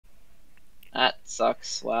That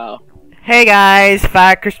sucks. Wow. Hey guys,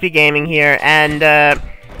 Fat Crispy Gaming here, and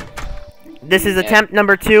this is attempt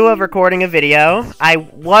number 2 of recording a video. I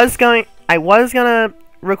was gonna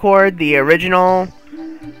record the original.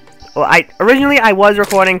 Well, originally I was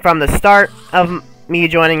recording from the start of me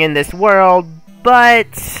joining in this world, but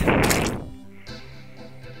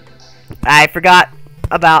I forgot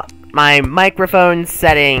about my microphone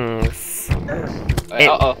settings.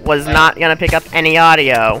 It was not gonna pick up any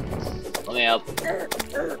audio. Let me help.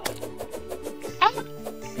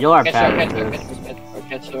 You're catch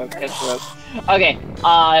the rope. Okay,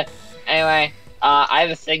 anyway, I have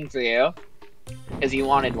a thing for you. Because you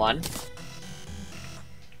wanted one.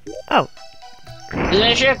 Oh. Just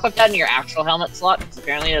make sure you click that in your actual helmet slot, because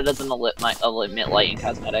apparently it doesn't emit light and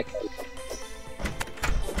cosmetic.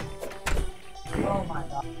 Oh my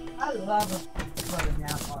god. I love putting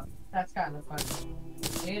that one. That's kind of funny.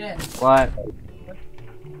 Eat it. What?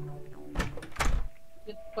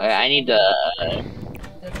 Okay, I need to...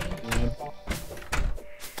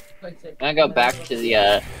 I'm gonna go back to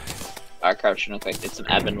the, our crouch real quick, get some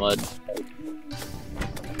ebon wood.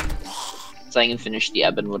 So I can finish the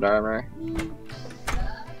ebon wood armor.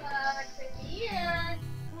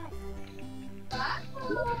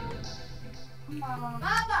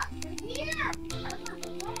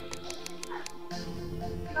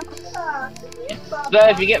 So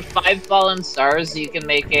if you get 5 fallen stars, you can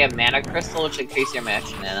make a mana crystal, which increases your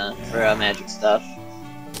magic mana for magic stuff.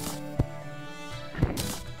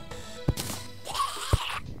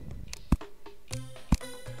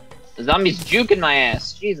 The zombie's juking my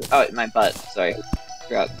ass. Jesus. Oh, my butt. Sorry.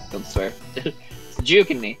 Forgot. Don't swear. It's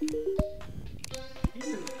juking me.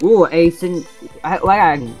 Ooh, like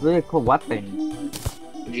a really cool weapon.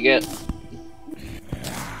 What'd you get?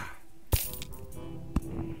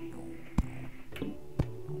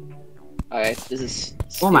 Alright, this is stupid.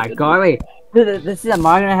 Oh my god, wait. This is a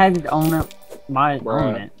modern that has its own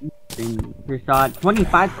element. Shot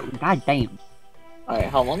 25. God damn. Alright,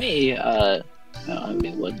 hold on, let me, oh, I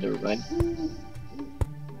mean, wood, never mind.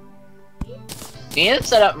 We need to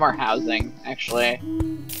set up more housing, actually.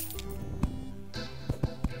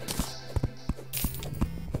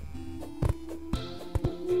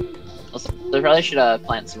 Also, they probably should,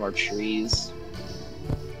 plant some more trees.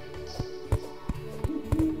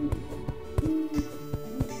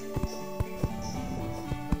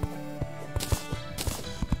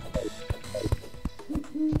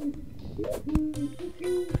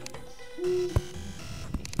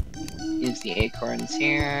 Use the acorns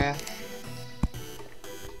here.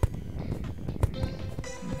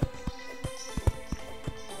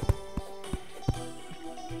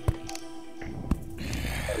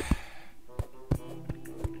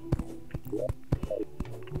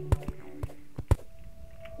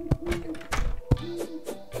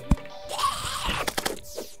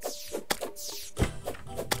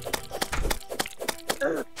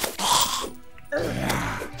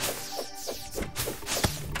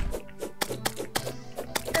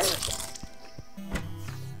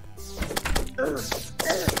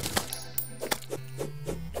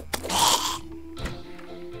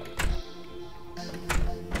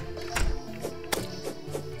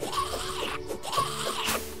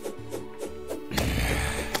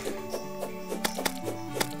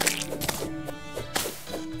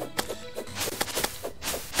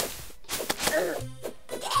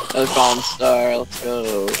 Another fallen star, let's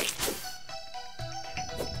go.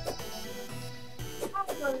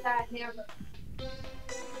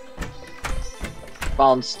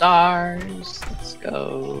 Fallen stars, let's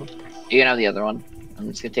go. You can have the other one. I'm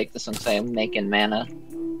just gonna take this one because I'm making mana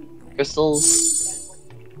crystals.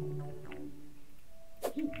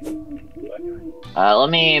 Let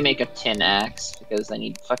me make a tin axe because I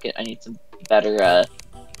need I need some better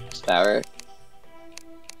power.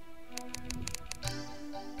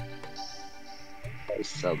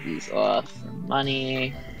 Sell these off for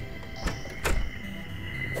money.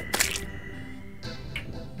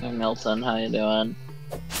 Hey Milton, how you doing?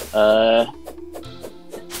 I'll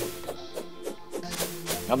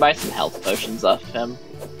buy some health potions off him.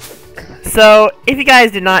 So, if you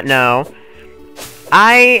guys did not know,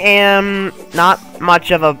 I am not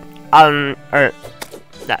much of a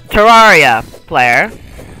Terraria player.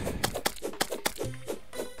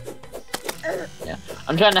 Yeah,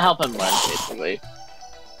 I'm trying to help him learn basically.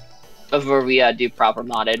 Before we do proper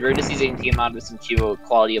modded, we're just using TMod with some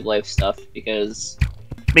quality of life stuff because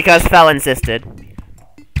Fel insisted.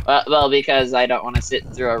 Well, because I don't want to sit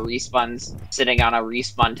through sitting on a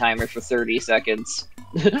respawn timer for 30 seconds.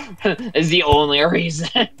 Is the only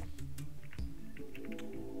reason.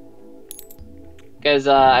 Because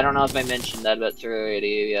I don't know if I mentioned that about Terraria to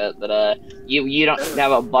you yet, but you don't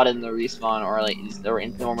have a button to respawn or like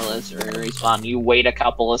normal is or respawn. You wait a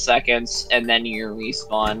couple of seconds and then you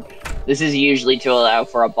respawn. This is usually to allow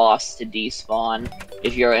for a boss to despawn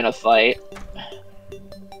if you're in a fight.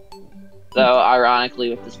 So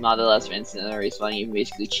ironically, with this mod that allows for instant respawn, you can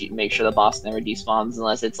basically make sure the boss never despawns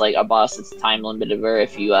unless it's like a boss that's time limited, where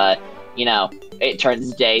if you you know, it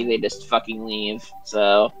turns day, they just fucking leave.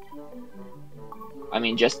 So. I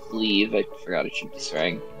mean, just leave. I forgot I should be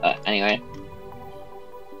swearing. Anyway.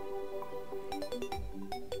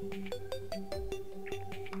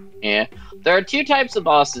 Yeah. There are two types of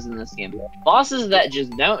bosses in this game. Bosses that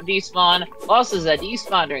just don't despawn, bosses that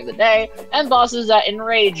despawn during the day, and bosses that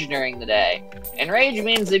enrage during the day. Enrage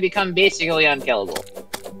means they become basically unkillable.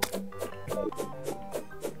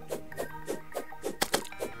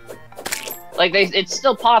 Like, it's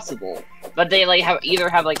still possible. But they like either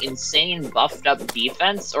have like insane buffed up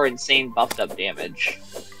defense or insane buffed up damage.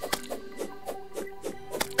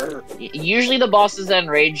 Usually the bosses that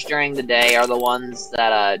enrage during the day are the ones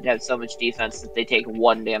that have so much defense that they take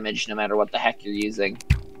 1 damage no matter what the heck you're using.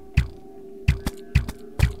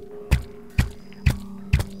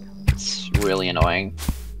 It's really annoying.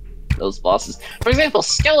 Those bosses. For example,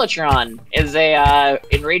 Skeletron is a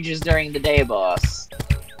enrages during the day boss.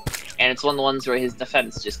 And it's one of the ones where his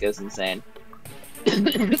defense just goes insane.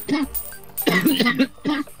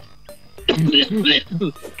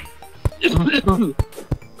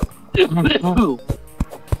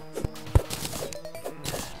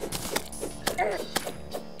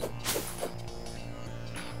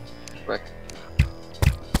 Frick.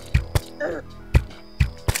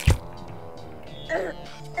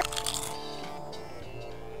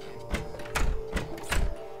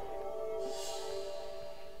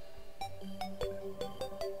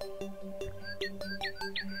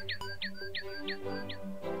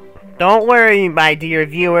 Don't worry, my dear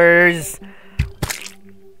viewers.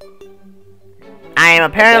 I am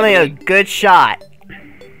apparently a good shot.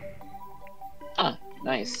 Ah,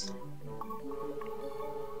 nice.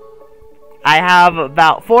 I have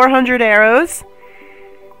about 400 arrows.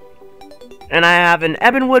 And I have an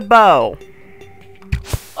ebonwood bow.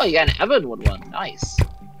 Oh, you got an ebonwood one. Nice.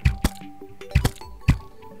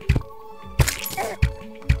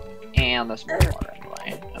 And there's more water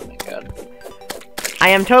anyway. Oh my god. I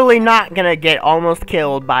am totally not gonna get almost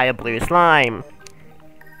killed by a blue slime.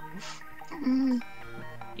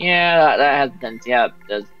 Yeah, that has been, yeah,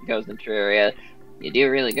 that goes in Terraria. You do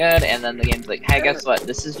really good, and then the game's like, hey, guess what?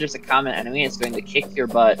 This is just a common enemy, it's going to kick your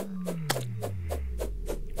butt.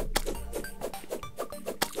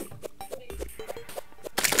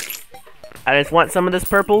 I just want some of this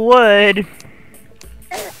purple wood.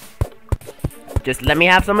 Just let me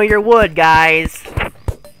have some of your wood, guys.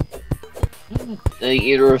 The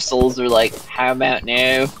Eater of Souls are like, how about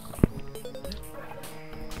now?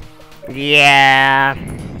 Yeah.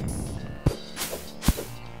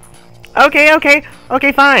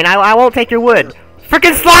 Okay, fine. I won't take your wood.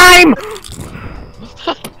 Frickin' slime!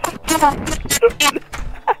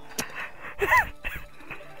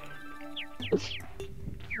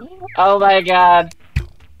 Oh my god.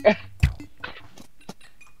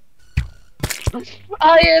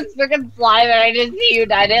 Oh, you're freaking slime and I didn't see you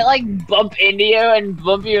die. Did it like bump into you and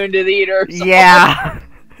bump you into the Eater of Souls? Yeah.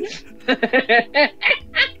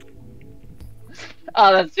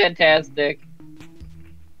 Oh, that's fantastic.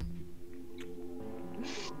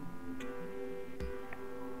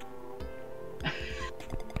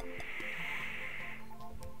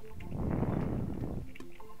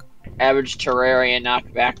 Average Terraria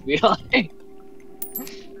knockback behind.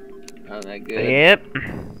 Oh, that good. Yep.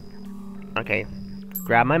 Okay.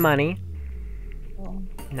 Grab my money.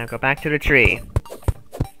 Now go back to the tree.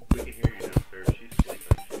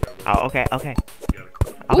 Oh, okay. Okay.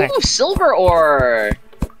 Ooh, silver ore!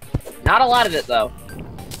 Not a lot of it, though.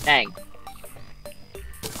 Dang.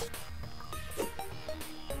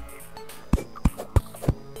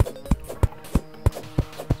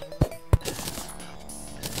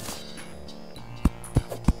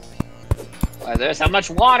 Oh, there's how much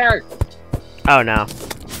water! Oh, no.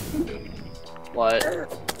 What?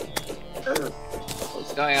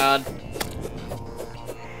 What's going on?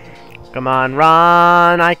 Come on,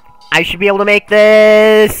 run! I should be able to make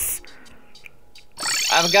this!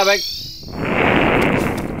 I'm coming!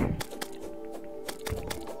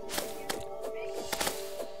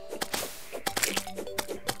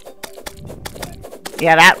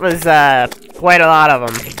 Yeah, that was, quite a lot of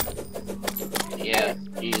them. Yeah,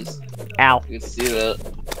 jeez. Ow. You can see that.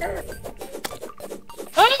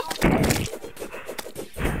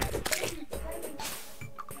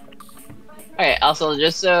 Ah! Okay, also,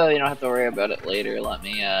 just so you don't have to worry about it later, let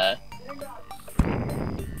me,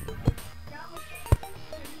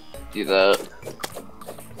 do that.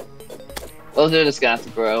 Those are just gonna have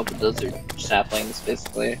to grow, but those are saplings,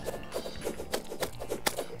 basically.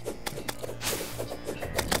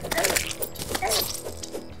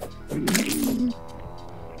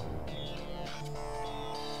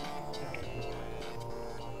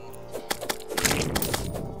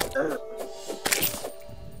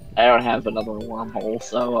 I don't have another wormhole,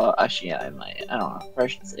 so actually, yeah, I might. I don't know. I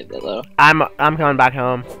should save that though. I'm coming back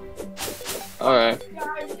home. Alright.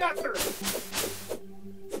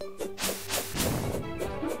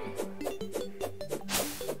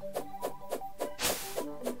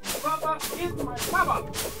 Bubba is my Bubba.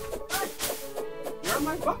 You're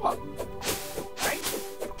my Bubba. Right?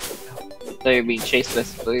 So you're being chased by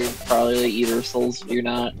probably either souls, you're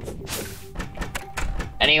not.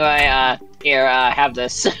 Anyway, here, have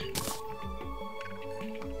this.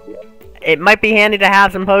 It might be handy to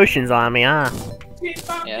have some potions on me, huh?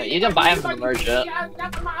 Yeah, you can buy them from the merchant.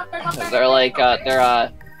 They're like,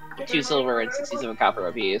 they're 2 silver and 67 copper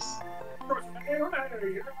a piece.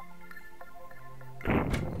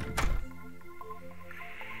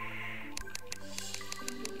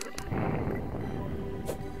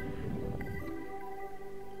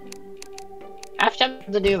 I have time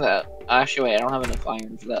to do that. Actually, wait, I don't have enough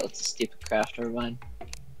iron for that. That's a stupid craft, never mind.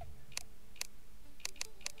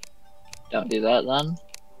 Don't do that then.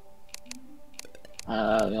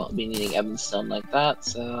 We won't be needing Evanstone like that,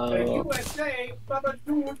 so... USA, Bubba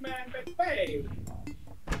Dude Man McFay.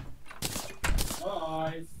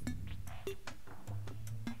 Boys.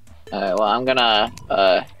 Alright, well, I'm gonna,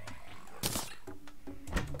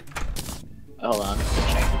 hold on,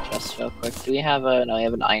 check the chest real quick. Do we have a... No, we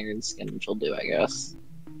have an iron skin, which will do, I guess.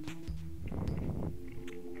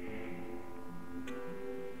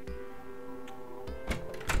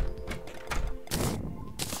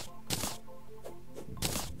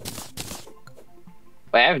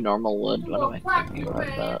 Wait, I have normal wood. What am I thinking about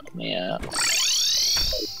that? Yeah.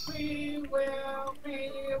 We will,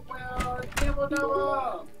 double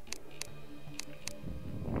double.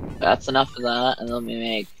 That's enough of that, and let me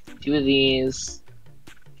make 2 of these.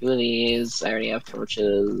 2 of these. I already have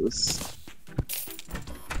torches.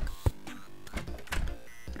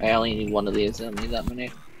 I only need 1 of these. I don't need that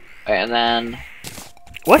many. Alright, and then...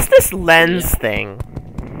 What's this lens thing?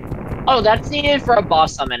 Oh, that's needed for a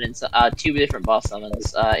boss summon and 2 different boss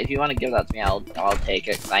summons. If you want to give that to me, I'll take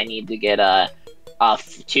it, because I need to get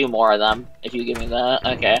 2 more of them. If you give me that,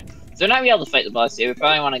 okay. So now we able to fight the boss here. We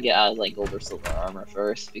probably want to get like gold or silver armor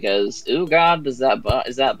first, because oh god, is that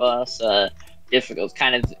boss difficult? It's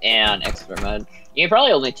kind of an expert mode. You can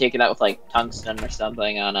probably only take it out with like tungsten or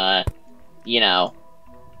something on you know,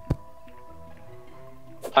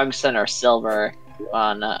 tungsten or silver.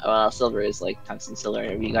 On well, silver is like tungsten, silver.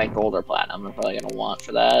 If you got gold or platinum, I'm probably gonna want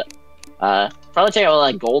for that. Probably take out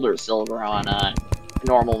like gold or silver on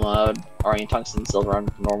normal mode, or tungsten, silver on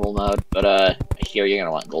normal mode. But here you're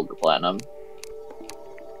gonna want gold or platinum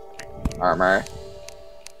armor.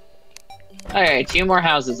 Okay, 2 more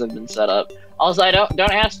houses have been set up. Also,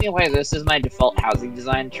 don't ask me why this is my default housing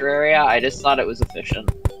design in Terraria. I just thought it was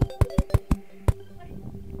efficient.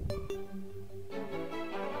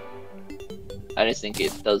 I just think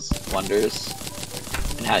it does wonders,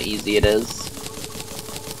 and how easy it is.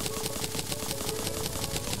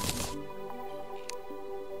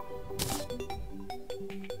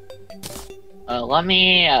 Let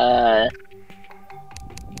me, I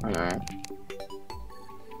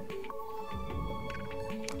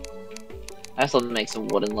also have to make some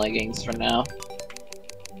wooden leggings for now.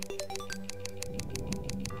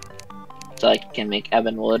 So I can make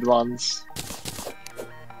ebon wood ones.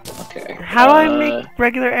 Okay. How do I make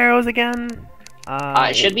regular arrows again?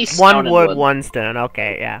 It should be stone 1 and wood, wood. 1 stone.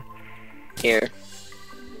 Okay, yeah. Here.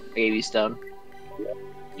 I gave you stone.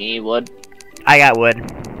 You need wood? I got wood.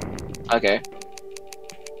 Okay.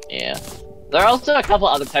 Yeah. There are also a couple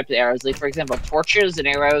other types of arrows, like for example, torches and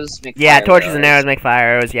arrows make Yeah, fire torches and arrows make fire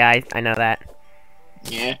arrows. Yeah, I know that.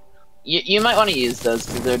 Yeah. You might want to use those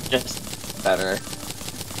because they're just better.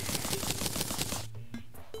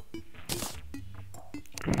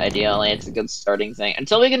 Ideally, it's a good starting thing.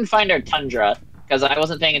 Until we can find our tundra, because I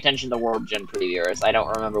wasn't paying attention to World Gen previewers. I don't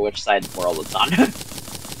remember which side of the world it's on.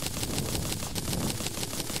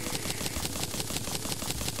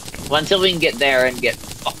 Well, until we can get there and get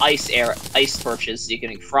ice torches, so you can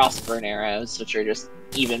make frostburn arrows, which are just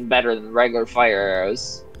even better than regular fire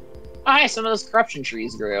arrows. Oh, hey, some of those corruption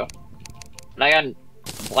trees grew. And I got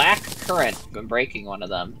black currant from breaking one of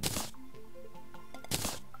them.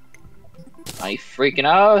 I freaking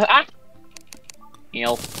out! Ah!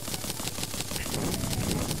 Heal.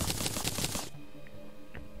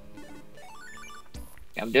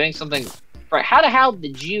 I'm doing something right. How the hell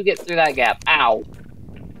did you get through that gap? Ow.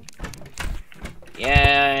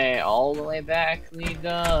 Yay, all the way back we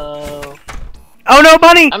go. Oh no,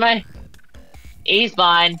 bunny! Am I? He's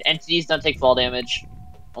fine. Entities don't take fall damage.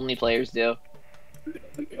 Only players do.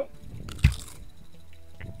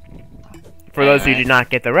 For those who do not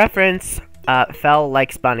get the reference, Fel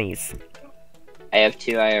likes bunnies. I have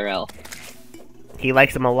 2 IRL. He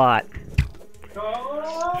likes them a lot.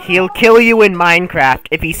 He'll kill you in Minecraft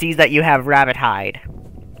if he sees that you have rabbit hide.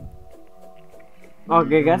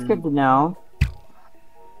 Okay, that's good to know.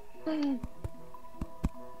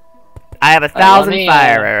 I have 1,000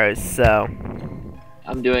 fire arrows, so...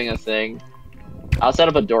 I'm doing a thing. I'll set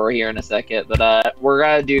up a door here in a second, but we're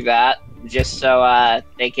gonna do that just so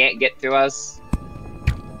they can't get through us.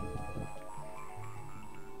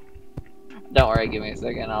 Don't worry, give me a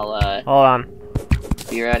second. I'll Hold on.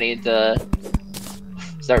 be ready to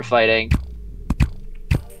start fighting.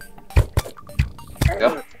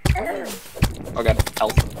 Go. Oh god,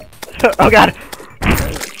 health. Oh god!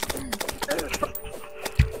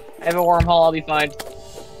 I have a wormhole, I'll be fine.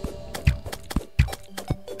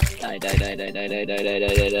 Die, die, die, die, die, die, die, die,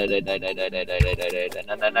 die, die, die, die, die, die, die, die, die, die,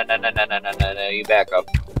 no, no, no, no, no, no, no, no, no, no, you back up.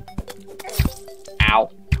 Ow.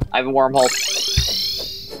 I have a wormhole.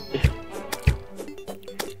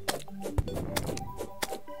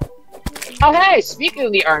 Oh hey, speaking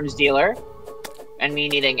of the arms dealer, and me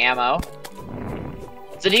needing ammo.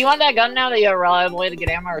 So do you want that gun now that you have a reliable way to get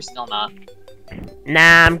ammo, or still not?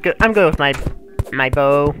 Nah, I'm good. I'm good with my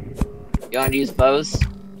bow. You want to use bows?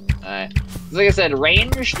 Alright. Like I said,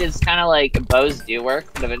 ranged is kind of like bows do work,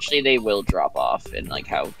 but eventually they will drop off in like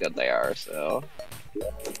how good they are. So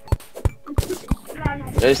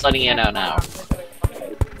just letting you know now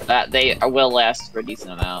that they will last for a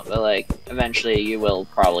decent amount, but like eventually you will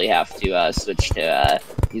probably have to switch to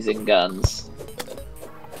using guns.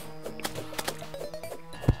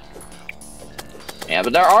 Yeah,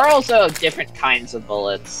 but there are also different kinds of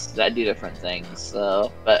bullets that do different things,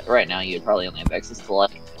 so... But right now you'd probably only have access to,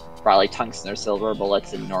 like, probably tungsten or silver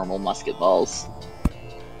bullets and normal musket balls.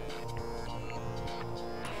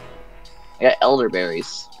 I got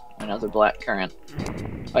elderberries. Another black currant.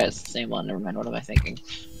 Oh yeah, it's the same one, never mind, what am I thinking?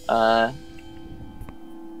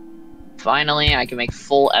 Finally, I can make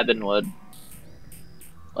full ebonwood.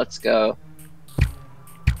 Let's go.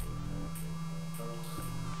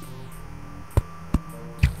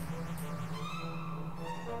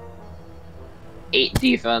 Eight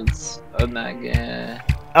defense. Oh my god.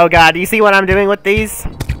 Oh god, do you see what I'm doing with these?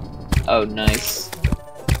 Oh, nice.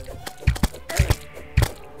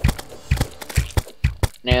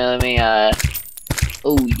 Now let me,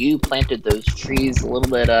 oh, you planted those trees a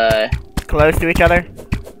little bit, Close to each other?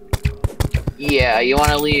 yeah, you want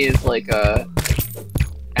to leave, like, a...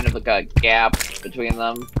 kind of like a gap between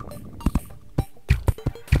them.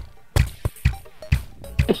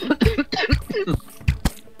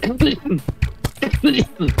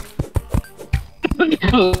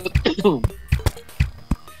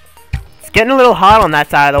 It's getting a little hot on that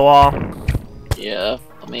side of the wall. Yeah,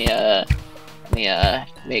 let me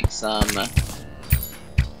make some...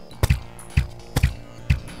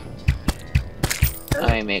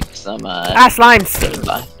 slimes!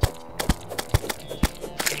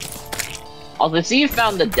 Also, see you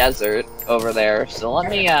found the desert over there, so let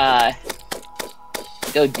me,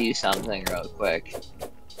 go do something real quick.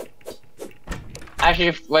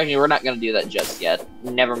 Actually, we're not gonna do that just yet.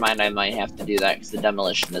 Never mind, I might have to do that because the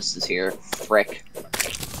demolitionist is here. Frick.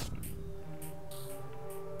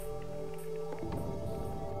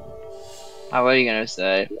 Oh, what are you gonna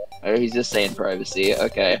say? Or he's just saying privacy,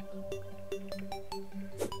 okay.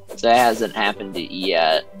 So that hasn't happened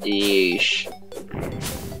yet. Yeesh.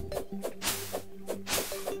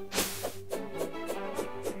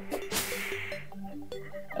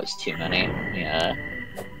 That was too many, yeah.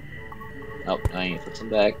 Oh, I need to put some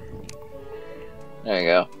back. There you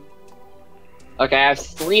go. Okay, I have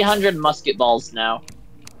 300 musket balls now.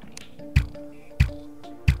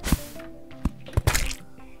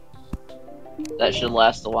 That should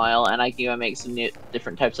last a while, and I can even make some new,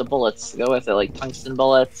 different types of bullets to go with it, like tungsten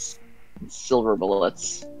bullets, and silver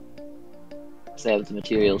bullets. Because I have the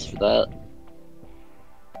materials for that.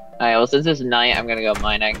 Alright, well since it's night, I'm gonna go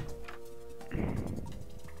mining.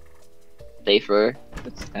 Safer.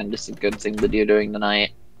 It's kind of just a good thing to do during the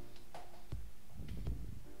night.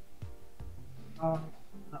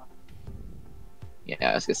 Yeah,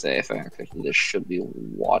 I was gonna say, if I remember correctly, there should be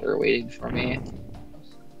water waiting for me.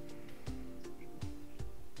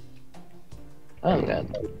 Oh god.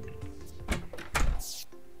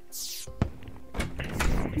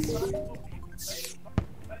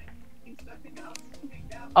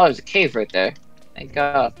 Oh, there's a cave right there. Thank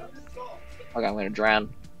God. Okay, I'm gonna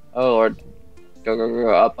drown. Oh Lord. Go, go,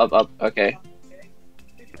 go, up, up, up. Okay.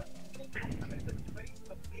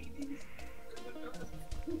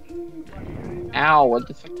 Ow, where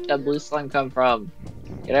the fuck did that blue slime come from?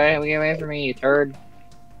 Get away from me, you turd.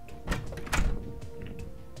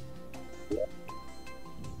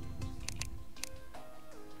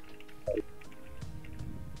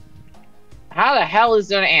 How the hell is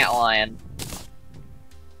there an antlion?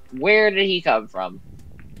 Where did he come from?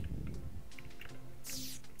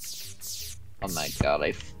 Oh my god,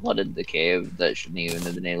 I flooded the cave that shouldn't even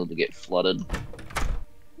have been able to get flooded.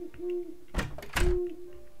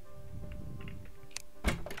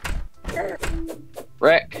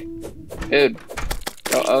 Rick! Dude!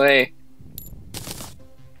 Go away!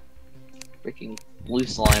 Freaking blue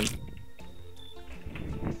slime.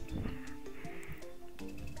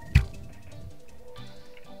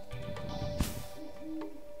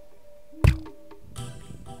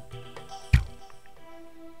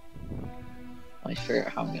 Let me figure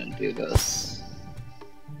out how I'm gonna do this.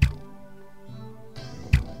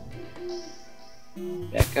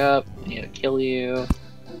 Back up, I need to kill you.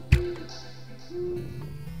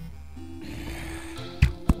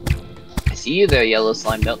 I see you there, yellow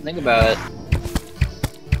slime, don't think about it.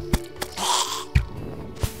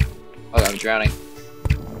 Oh, I'm drowning.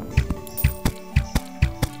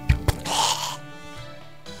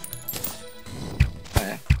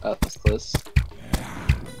 Okay, oh, that's close.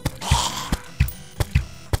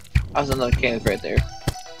 I was another cave right there.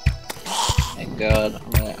 Thank God,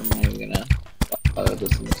 I'm not even gonna.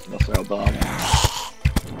 This one's gonna throw a bomb.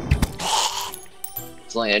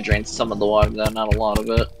 It's only gonna drain some of the water though, not a lot of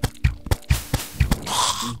it.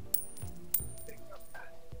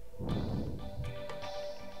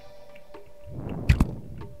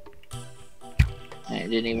 It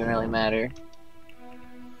didn't even really matter.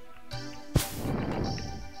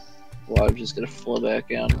 Water's just gonna flow back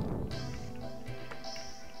in.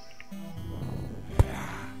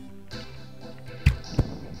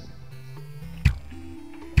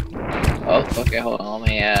 Oh, okay, hold on, let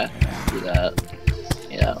me, do that.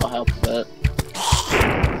 Yeah, that'll help a bit.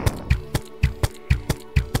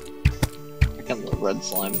 Here comes the red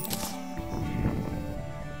slime.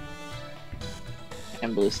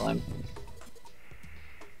 And blue slime.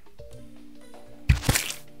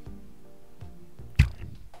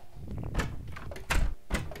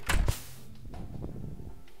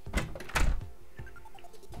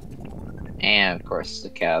 And of course the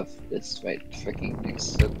cave is right freaking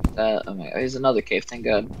next to that. Oh my god, there's another cave, thank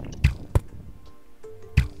God.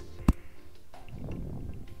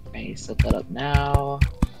 I need to set that up now.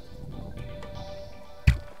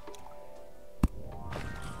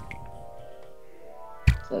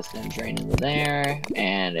 So that's gonna drain into there,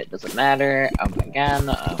 and it doesn't matter. Oh my god,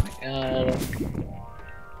 oh my god.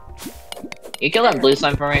 Can you kill that blue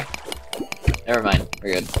slime for me? Never mind,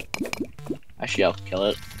 we're good. Actually, I'll kill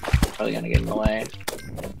it. Probably gonna get in the way.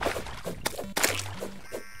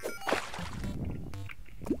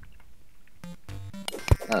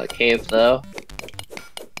 Another cave though.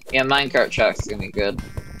 Yeah, minecart truck's gonna be good.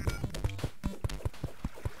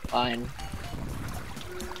 Fine.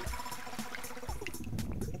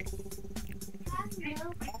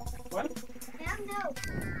 What? Yeah,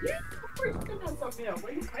 of course you can have some milk.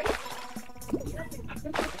 What are you paying?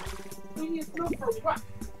 We need milk for what?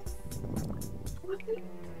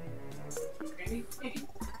 Anything?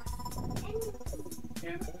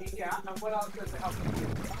 And yeah, and what else does it help you do?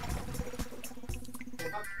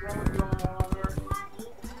 It helps grow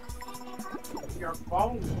your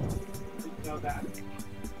bones. You know that.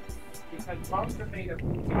 Because bones are made of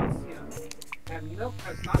calcium, and milk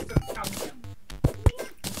has lots of calcium.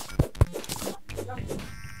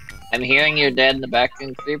 I'm hearing your dad in the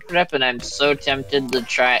background creeper up, and I'm so tempted to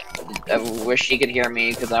try. I wish he could hear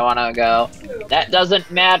me because I want to go. That doesn't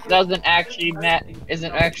actually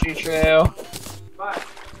isn't actually true.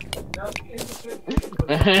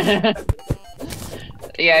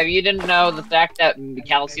 Yeah, if you didn't know, the fact that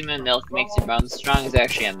calcium in milk makes your bones strong is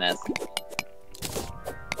actually a myth.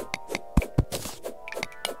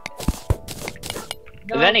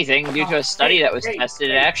 If anything, due to a study that was tested,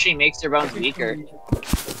 it actually makes your bones weaker.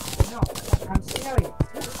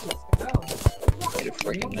 Wait a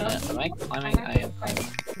freaking minute. Am I climbing? I am climbing.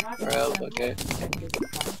 Bro, okay.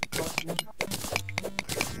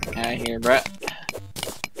 I hear Brett.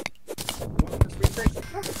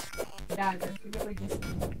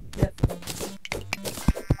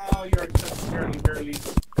 Oh, you're just barely.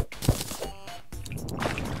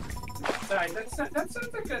 Sorry, that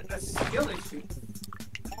sounds like a skill issue.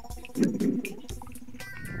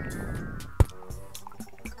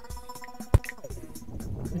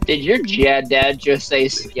 Did your dad just say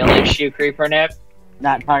skill issue, Creeper Nip?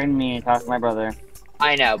 Not talking to me, talking to my brother.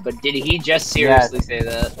 I know, but did he just seriously say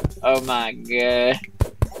that? Oh my god.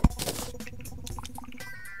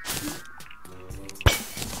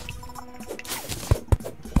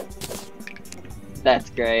 That's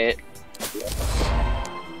great.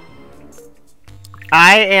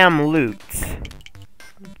 I am loot.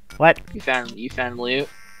 What? You found loot?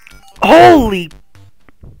 Holy!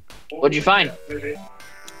 What'd you find?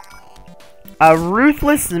 A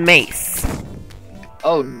ruthless mace.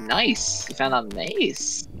 Oh, nice. You found a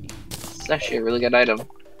mace. It's actually a really good item.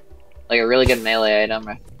 Like a really good melee item.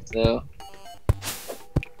 So,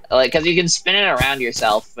 like, cause you can spin it around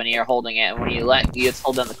yourself when you're holding it, and when you just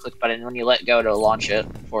hold down the click button. And when you let go, to launch it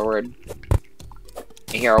forward.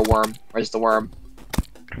 You hear a worm. Where's the worm?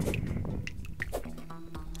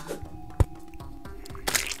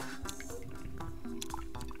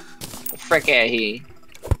 Frick he.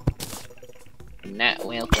 Not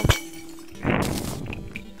welcome.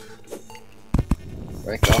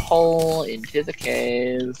 Break a hole into the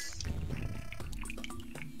cave.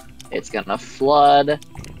 It's gonna flood,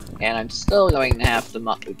 and I'm still going to have to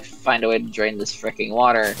find a way to drain this fricking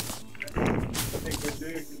water.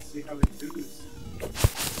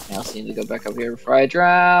 I also need to go back up here before I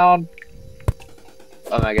drown.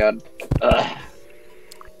 Oh my god. Ugh.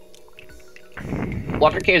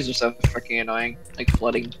 Water caves are so freaking annoying. Like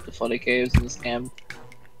the flooding caves in this game.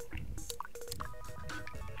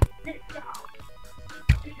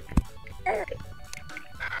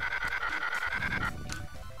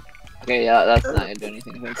 Okay, yeah, that's not gonna do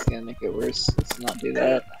anything. That's gonna make it worse. Let's not do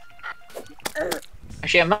that.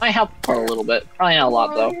 Actually, it might help her a little bit. Probably not a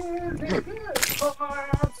lot, though.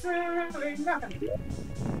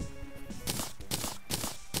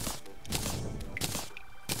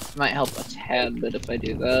 Might help a tad bit if I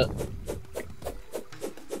do that.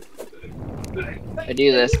 If I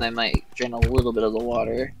do this, then I might drain a little bit of the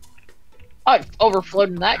water. Oh, it overflowed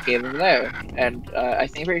in that cave over there. And I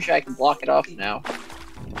think pretty sure I can block it off now.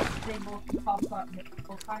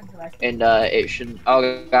 And it shouldn't. Oh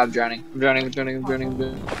god, I'm drowning. I'm drowning, I'm drowning, I'm drowning, I'm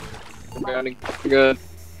drowning. I'm drowning. Good.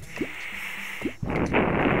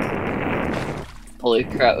 Holy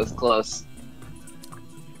crap, that was close.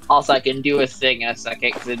 Also, I can do a thing in a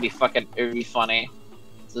second, because it'd be funny.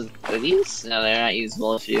 So, are these? No, they're not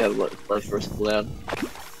usable if you have blood first cooldown.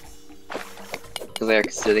 Because they're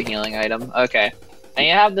considered a healing item. Okay. And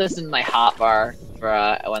you have this in my hotbar for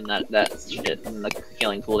when that shit, when the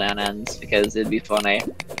healing cooldown ends, because it'd be funny.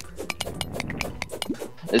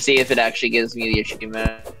 Let's see if it actually gives me the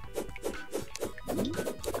achievement.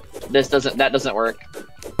 That doesn't work.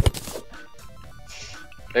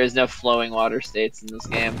 There's no flowing water states in this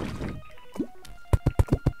game.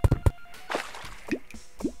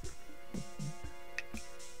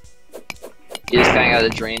 You just kinda gotta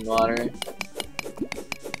drain water.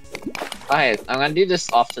 Alright, I'm gonna do this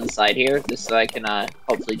off to the side here, just so I can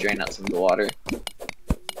hopefully drain out some of the water.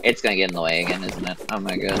 It's gonna get in the way again, isn't it? Oh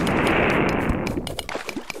my god.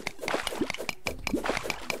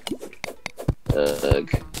 Ugh.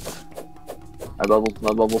 My bubbles,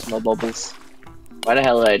 my bubbles, my bubbles. Why the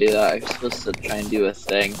hell did I do that? I'm supposed to try and do a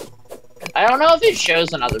thing. I don't know if it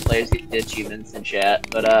shows when other players get the achievements in chat,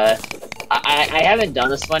 but I haven't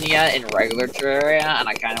done this one yet in regular Terraria, and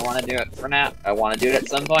I kind of want to do it for now. I want to do it at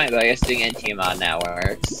some point, but I guess doing NT mod now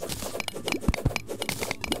works.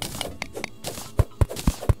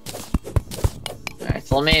 Alright,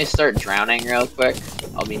 so let me start drowning real quick.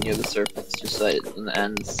 I'll be near the surface just so it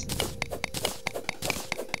ends.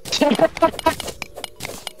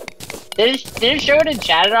 Did it show it in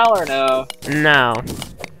chat at all, or no? No.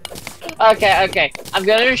 Okay. I'm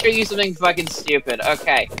gonna show you something fucking stupid.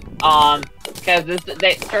 Okay. Because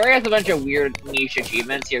Terraria has a bunch of weird niche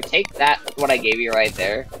achievements. Here, take that, what I gave you right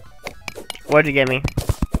there. What'd you give me?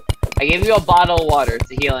 I gave you a bottle of water.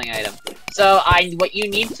 It's a healing item. So, what you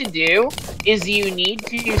need to do is you need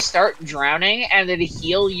to start drowning and then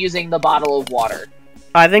heal using the bottle of water.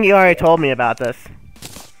 I think you already told me about this.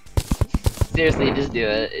 Seriously, just do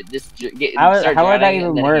it. How would that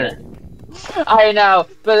even work? I know,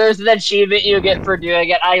 but there's an achievement you get for doing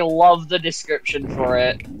it. I love the description for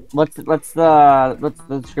it. What's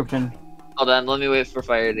the description? Hold on, let me wait for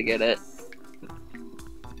Fire to get it.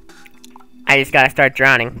 I just gotta start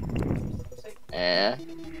drowning. Yeah.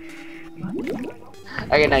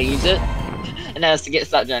 Okay, now use it. And now it's to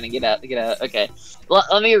stop drowning. Get out. Okay.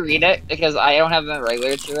 Let me read it because I don't have a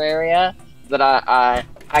regular Terraria, but I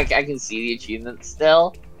can see the achievement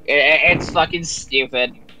still. It's fucking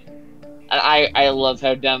stupid. I love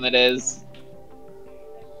how dumb it is.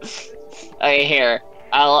 Okay, here.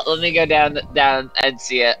 Let me go down and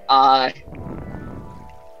see it.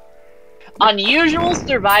 Unusual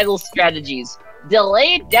survival strategies.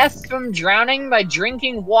 Delay deaths from drowning by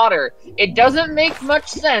drinking water. It doesn't make much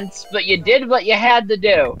sense, but you did what you had to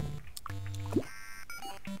do.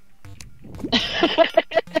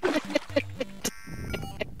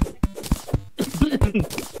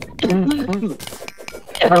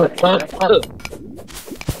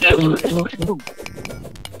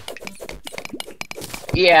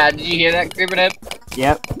 Yeah, did you hear that, Creeper?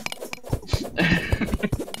 Yep.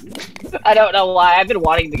 I don't know why. I've been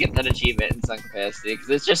wanting to get that achievement in some capacity because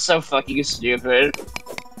it's just so fucking stupid.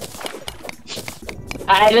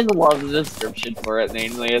 I just love the description for it,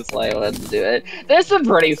 mainly. It's like, I wanted to do it. There's some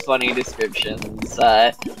pretty funny descriptions.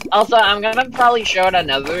 Also, I'm gonna probably show it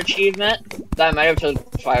another achievement that I might have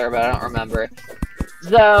told Fire about, I don't remember.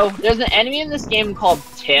 So, there's an enemy in this game called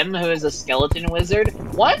Tim, who is a skeleton wizard.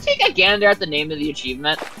 Want to take a gander at the name of the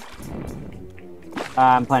achievement?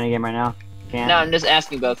 I'm playing a game right now. Can't. No, I'm just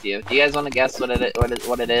asking both of you. Do you guys want to guess what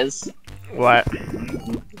it is? What?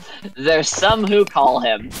 There's some who call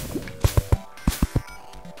him.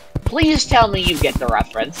 Please tell me you get the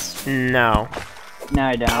reference. No. No,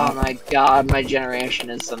 I don't. Oh my god, my generation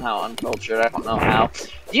is somehow uncultured. I don't know how.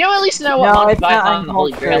 Do you at least know what No, Monty it's Python not and the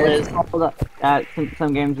Holy Grail is? It's called,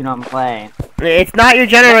 some games you don't play. It's not your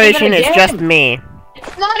generation, it's game. just me.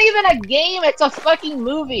 It's not even a game, it's a fucking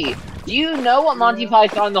movie! Do you know what Monty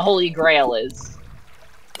Python and the Holy Grail is?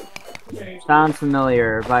 Sounds Sounds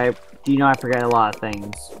familiar, but you know I forget a lot of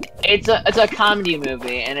things. It's a comedy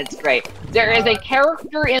movie, and it's great. There is a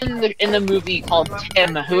character in the movie called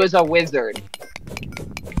Tim, who is a wizard.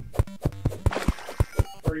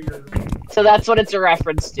 So that's what it's a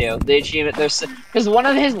reference to. The achievement, because one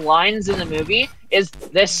of his lines in the movie is,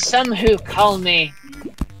 "There's some who call me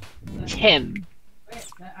Tim." Wait,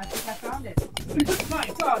 I think I found it. My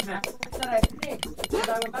God, man. That's what I think. But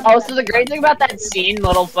I remember Oh, so that- the great thing about that scene,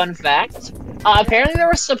 little fun fact, apparently there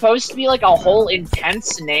was supposed to be like a whole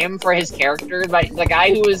intense name for his character, but the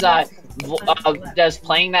guy who was does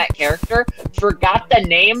playing that character forgot the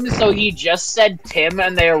name, so he just said Tim,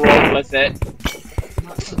 and they rolled with it.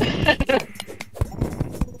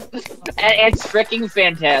 And it's freaking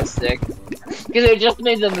fantastic. Because it just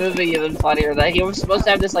made the movie even funnier that he was supposed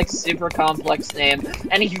to have this like super complex name,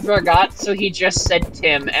 and he forgot, so he just said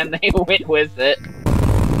Tim, and they went with it.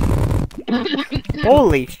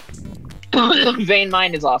 Holy. Vain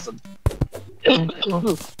Mind is awesome. Also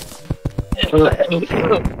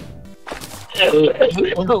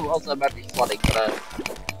about to be flooding, but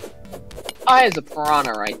there's a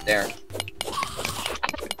piranha right there.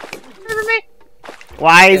 Remember me?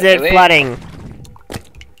 Why is it Wait. flooding?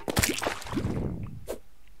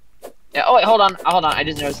 Yeah, oh wait, hold on, I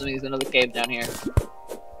just noticed something, there's another cave down here.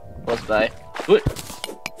 Close by. What?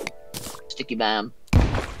 Sticky bomb.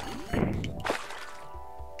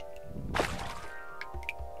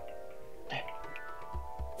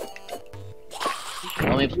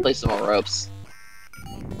 Let me place some more ropes.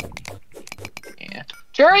 Yeah.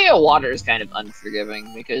 Terraria water is kind of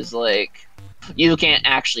unforgiving, because, like, you can't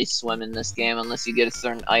actually swim in this game unless you get a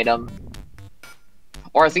certain item.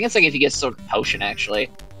 Or I think it's like if you get a certain potion, actually.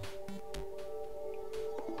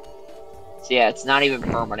 So yeah, it's not even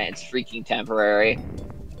permanent, it's freaking temporary.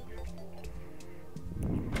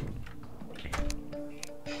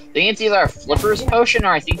 I think it's either a flipper's potion,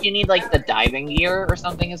 or I think you need like the diving gear or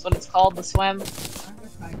something is what it's called to swim.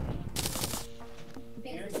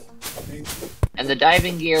 And the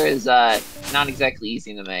diving gear is not exactly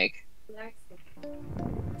easy to make.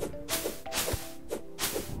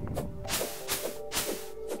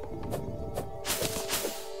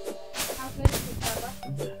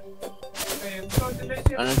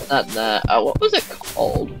 And it's not that. What was it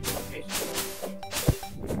called?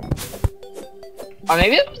 Or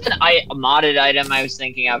maybe it was a modded item I was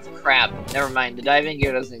thinking of. Crap. Never mind. The diving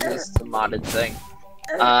gear doesn't exist. It's a modded thing.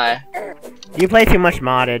 You play too much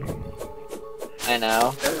modded. I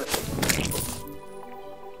know.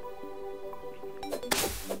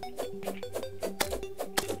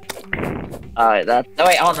 Alright, that. Oh,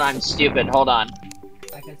 wait, hold on. I'm stupid. Hold on.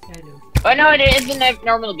 Like I said, Oh, no, it is a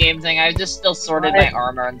normal game thing. I just still sorted my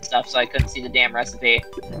armor and stuff, so I couldn't see the damn recipe.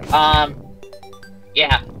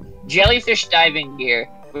 Yeah. Jellyfish diving gear,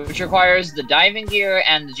 which requires the diving gear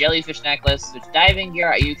and the jellyfish necklace, which diving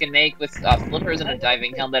gear you can make with flippers and a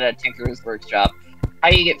diving helmet at a Tinker's Workshop. How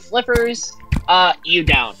you get flippers? You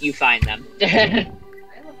don't. You find them.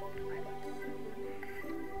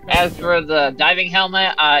 As for the diving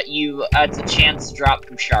helmet, it's a chance drop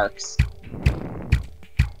from sharks.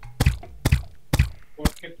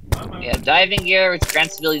 Yeah, diving gear, which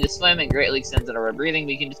grants ability to swim and greatly extends our breathing.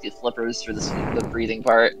 We can just get flippers for the breathing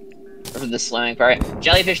part. Or for the swimming part.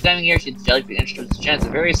 Jellyfish diving gear shoots jellyfish instruments chance a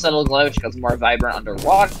very subtle glow, which becomes more vibrant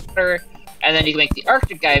underwater. And then you can make the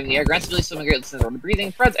Arctic diving gear, grants ability to swim and greatly extends our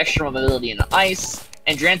breathing, provides extra mobility in ice,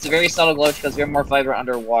 and grants a very subtle glow, which becomes very more vibrant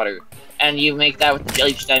underwater. And you make that with the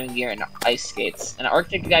jellyfish diving gear and ice skates. And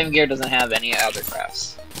Arctic diving gear doesn't have any other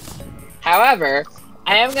crafts. However,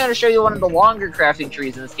 I am going to show you one of the longer crafting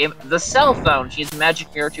trees in this game, the cell phone. She needs a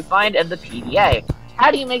magic mirror to find, and the PDA. How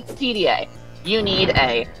do you make the PDA? You need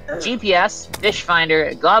a GPS, fish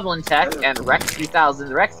finder, goblin tech, and Rex 3000.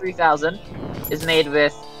 The Rex 3000 is made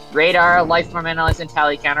with radar, life form analyzer, and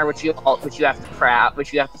tally counter, which you have to craft,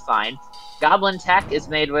 which you have to find. Goblin tech is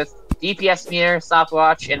made with DPS meter,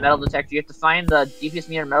 stopwatch, and metal detector. You have to find the DPS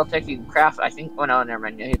meter and metal detector. You can craft. I think. Oh no, never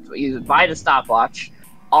mind. You buy the stopwatch.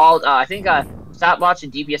 I think stopwatch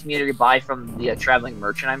and DPS meter you buy from the traveling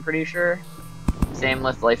merchant. I'm pretty sure. Same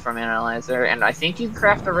with life form analyzer, and I think you can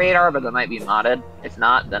craft the radar, but that might be modded. If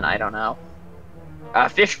not, then I don't know.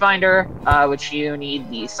 Fish finder, which you need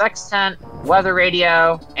the sextant, weather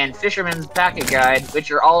radio, and fisherman's packet guide,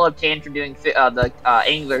 which are all obtained from doing the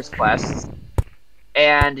angler's quests.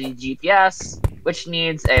 And the GPS, which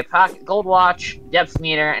needs a pocket gold watch, depth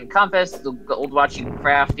meter, and compass. The gold watch you can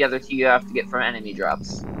craft. The other two you have to get from enemy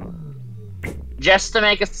drops. Just to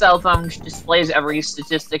make a cell phone which displays every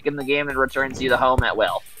statistic in the game and returns you the home at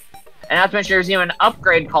will. And not to mention there's even an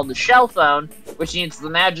upgrade called the Shell Phone, which needs the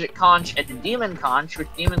Magic Conch and the Demon Conch, which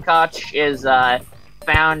Demon Conch is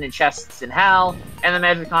found in chests in Hell, and the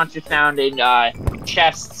Magic Conch is found in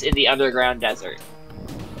chests in the underground desert.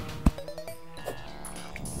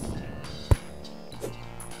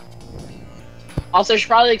 Also, I should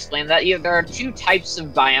probably explain that there are two types of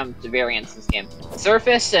biome variants in this game.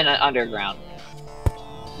 Surface and underground.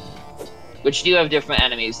 Which do have different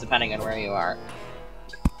enemies depending on where you are.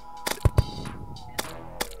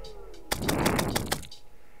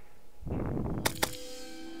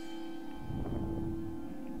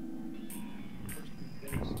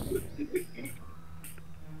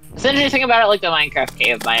 It's interesting about it like the Minecraft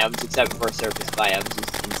cave biomes, except for surface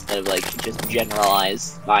biomes instead of like just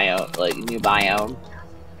generalized biome, like new biome.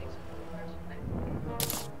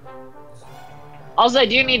 Also, I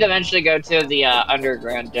do need to eventually go to the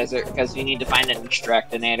underground desert because we need to find an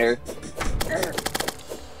extractinator.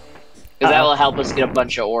 Because that will help us get a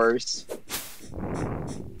bunch of ores.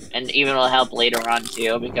 And even will help later on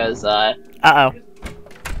too, because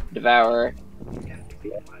Devourer.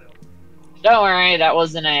 Don't worry, that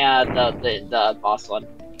wasn't the boss one.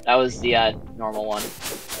 That was the normal one.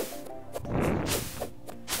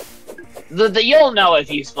 You'll know if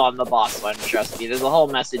you spawn the boss one, trust me. There's a whole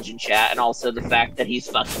message in chat, and also the fact that he's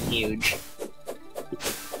fucking huge.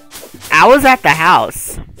 I was at the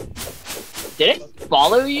house. Did it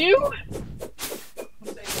follow you?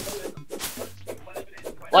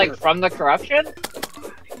 Like, from the corruption?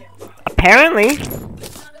 Apparently.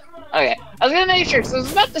 Okay, I was gonna make sure, because I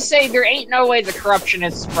was about to say there ain't no way the corruption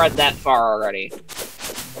has spread that far already.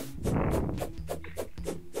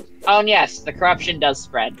 Oh, and yes, the corruption does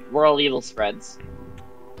spread. World evil spreads.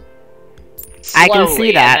 Slowly, I can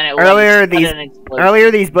see that.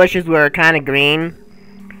 Earlier these bushes were kind of green.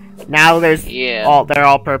 Now they're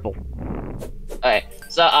all purple. Okay,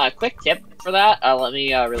 so quick tip for that. Let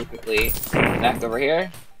me really quickly back over here.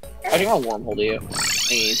 I think I'll wormhole to you. Make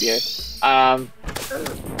it easier.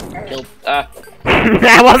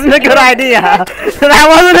 That wasn't a good idea. That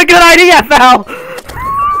wasn't a good idea, Fel.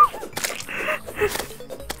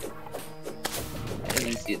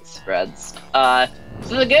 It spreads.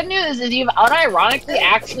 So the good news is you've unironically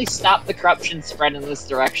actually stopped the corruption spread in this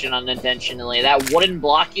direction unintentionally. That wooden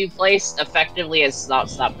block you placed effectively has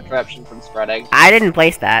stopped the corruption from spreading. I didn't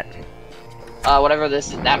place that. Whatever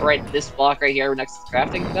this is, this block right here next to the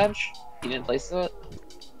crafting bench? You didn't place it?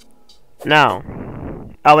 No.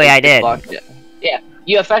 Oh wait, I did. Block, yeah,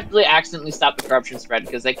 you effectively accidentally stopped the corruption spread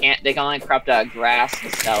because they can only corrupt grass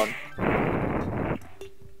and stone.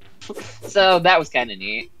 So that was kind of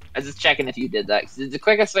neat. I was just checking if you did that. Cause the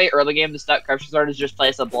quickest way early game to stop corruption spread is just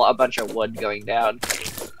place a bunch of wood going down,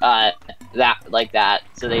 like that,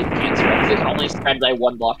 so they can't spread. They can only spread by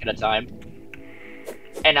one block at a time,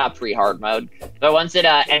 and not pre-hard mode. But once it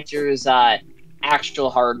enters actual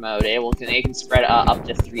hard mode, they can spread up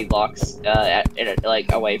to 3 blocks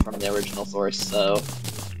like away from the original source. So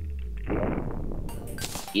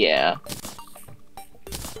yeah.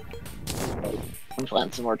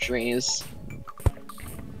 Plant some more trees.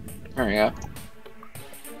 There we go.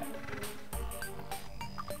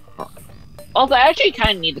 Also, I actually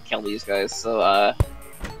kind of need to kill these guys, so,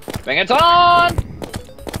 bring it on!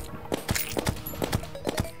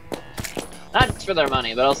 for their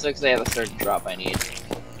money, but also because they have a certain drop I need.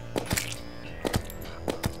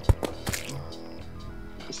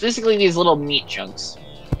 It's basically these little meat chunks.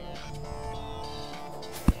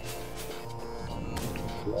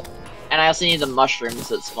 And I also need the mushrooms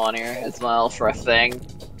that spawn here as well for a thing.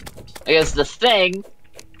 Because the thing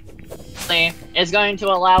is going to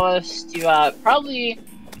allow us to probably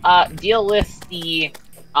deal with the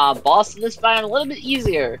boss of this biome a little bit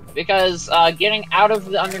easier. Because getting out of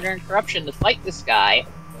the underground corruption to fight this guy,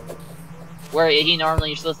 where he normally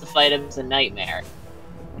you're supposed to fight him, is a nightmare.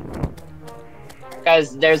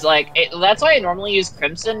 Because there's like, that's why I normally use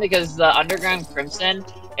Crimson, because the underground Crimson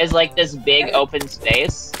is like this big open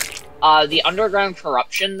space. The underground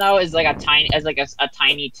corruption though is like a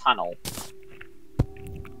tiny tunnel.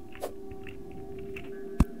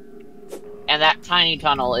 And that tiny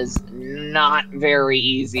tunnel is not very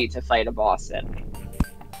easy to fight a boss in.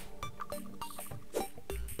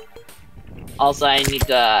 Also, I need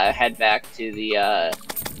to head back to the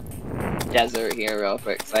desert here real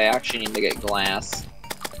quick, because I actually need to get glass.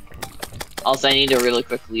 Also, I need to really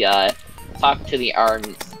quickly talk to the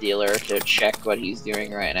arms dealer to check what he's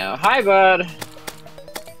doing right now. Hi, bud!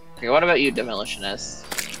 Okay, what about you,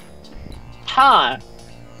 Demolitionist? Huh.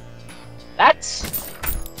 That's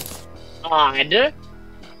odd.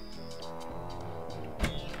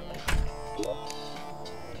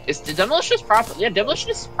 Is the Demolitionist properly? Yeah, Demolitionist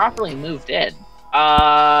is properly moved in.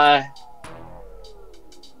 Huh.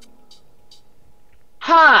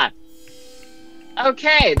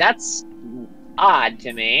 Okay, that's odd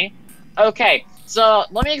to me. Okay, so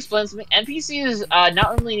let me explain something. NPCs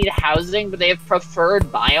not only need housing, but they have preferred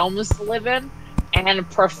biomes to live in, and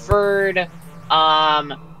preferred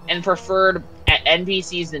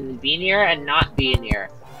NPCs in be near and not be near.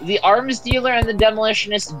 The arms dealer and the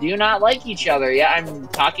demolitionist do not like each other. Yeah, I'm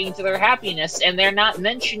talking to their happiness, and they're not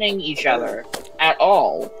mentioning each other at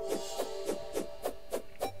all.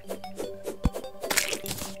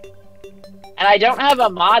 And I don't have a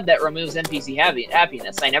mod that removes NPC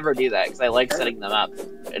happiness. I never do that, because I like setting them up.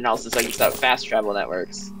 And also so I can set up fast travel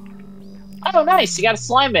networks. Oh, nice! You got a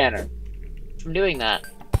slime banner from doing that.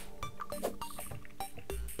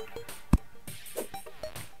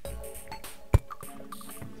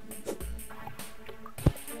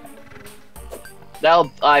 That'll,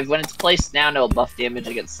 when it's placed down, it'll buff damage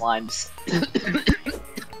against slimes.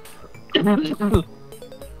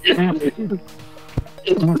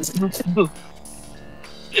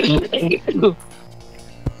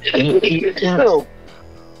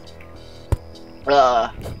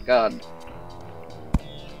 God.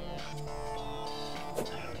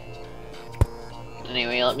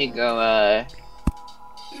 Anyway, let me go,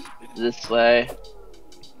 this way.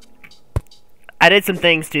 I did some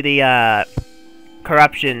things to the,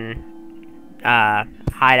 corruption,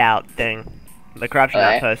 hideout thing. The corruption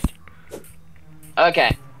outpost.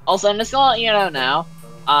 Okay. Also, I'm just gonna let you know now,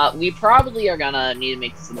 we probably are gonna need to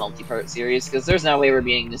make this a multi-part series, because there's no way we're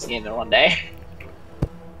beating this game in one day.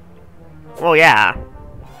 Well, yeah.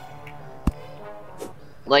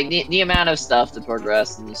 Like, the amount of stuff to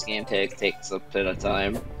progress in this game takes a bit of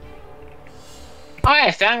time. Oh, yeah,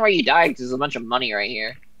 I found where you died, because there's a bunch of money right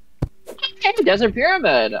here. Okay, Desert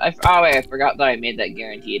Pyramid! Oh wait, I forgot that I made that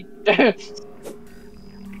guaranteed.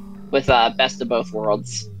 With, Best of Both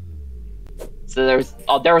Worlds. So there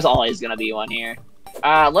was always gonna be one here.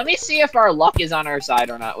 Let me see if our luck is on our side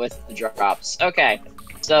or not with the drops. Okay,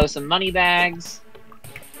 so some money bags.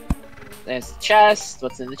 There's the chest.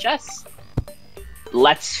 What's in the chest?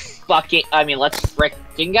 Let's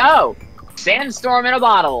frickin' go! Sandstorm in a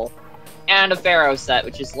bottle! And a Pharaoh set,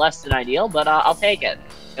 which is less than ideal, but I'll take it.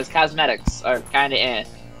 Because cosmetics are kinda eh.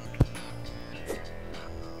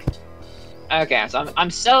 Okay, so I'm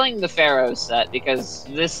selling the Pharaoh set because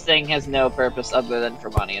this thing has no purpose other than for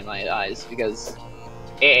money in my eyes, because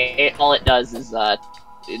all it does is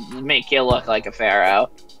make you look like a Pharaoh.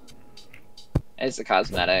 It's a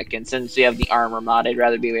cosmetic, and since we have the armor mod, I'd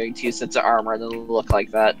rather be wearing 2 sets of armor than look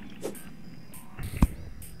like that.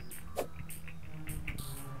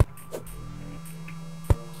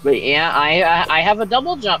 But yeah, I have a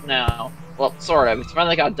double jump now. Well, sort of. It's more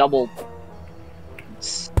like a double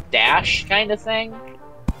dash kind of thing.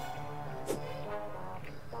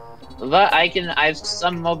 But I have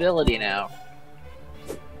some mobility now.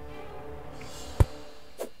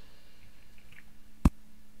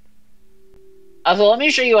 So let me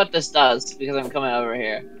show you what this does, because I'm coming over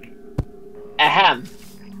here. Ahem.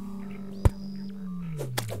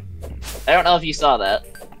 I don't know if you saw that.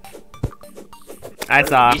 I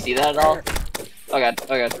saw. Did you see that at all? Oh god,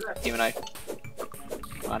 Demon Eye.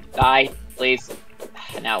 Come on, die, please.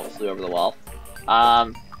 Now it flew over the wall.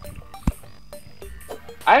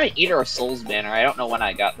 I have an Eater of Souls banner. I don't know when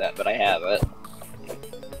I got that, but I have it.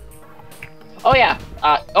 Oh yeah.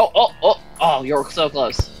 Oh, you're so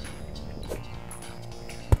close.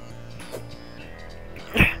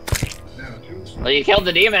 Well, you killed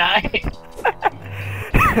the demon eye.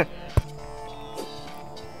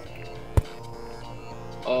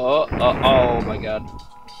 Oh my god.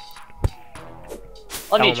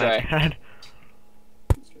 Let me try. God.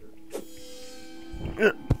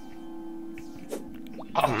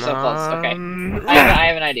 Oh, so close. Okay. I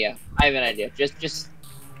have an idea.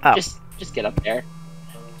 Just get up there.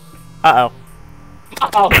 Uh-oh.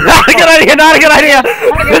 Oh. Not a good idea, not a good idea!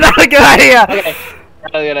 Not a good idea! Okay.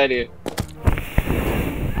 Not a good idea.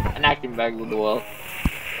 An acting bag with the wall.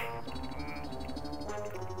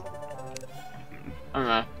 I don't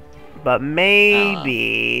know. But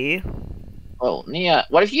maybe... Oh, Nia,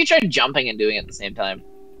 what if you tried jumping and doing it at the same time?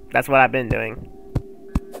 That's what I've been doing.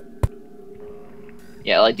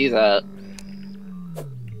 Yeah, like, do that.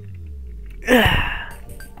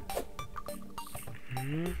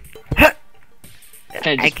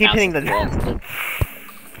 I keep hitting the... That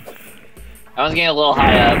one's getting a little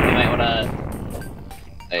high up, you might wanna...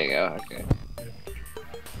 There you go, okay.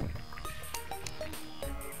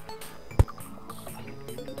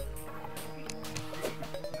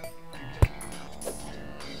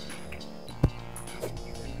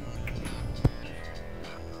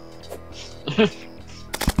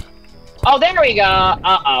 Oh, there we go!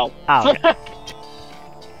 Uh-oh. Oh, okay.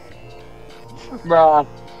 Bruh.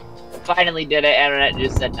 Finally did it, and it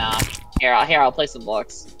just said nah. Here, I'll place some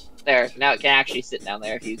blocks. There, now it can actually sit down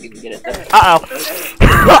there if you can get it there. Uh-oh.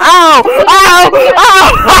 Ow! Ow!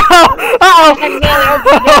 Ow!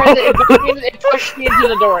 It pushed me into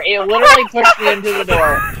the door. It literally pushed me into the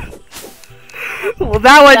door. Well,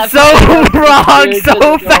 that went so wrong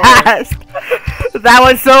so fast! That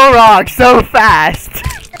went so wrong so fast!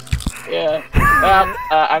 Yeah. Well,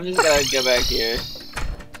 I'm just gonna go back here.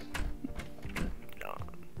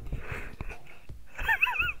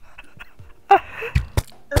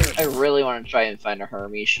 I really want to try and find a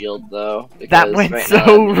Hermes shield, though. That went right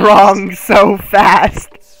so wrong so fast.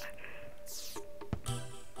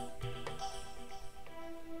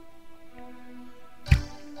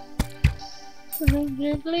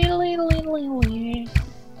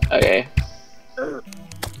 Okay.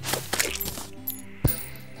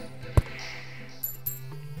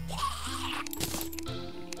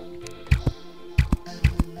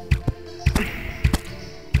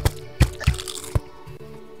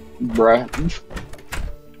 Bruh.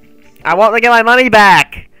 I want to get my money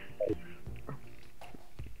back.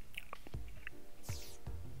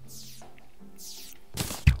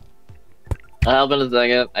 Hold on a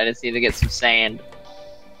second. I just need to get some sand.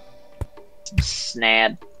 Some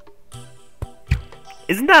snad.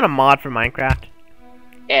 Isn't that a mod for Minecraft?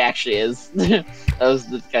 It actually is. That was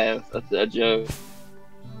the kind of a joke.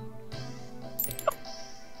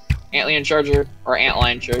 Antlion charger or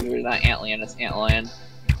antlion charger, not antlion, it's antlion.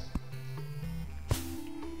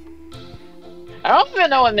 I don't even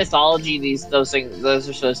know what mythology those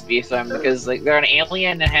are supposed to be from, because like they're an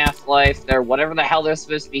alien in Half-Life, they're whatever the hell they're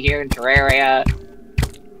supposed to be here in Terraria.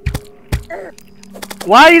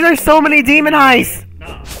 Why are there so many demon eyes?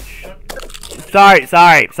 Sorry.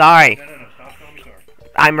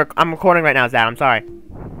 I'm recording right now, Zad. I'm sorry.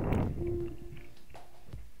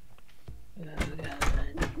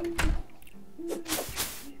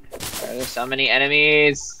 There's so many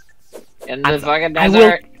enemies in the fucking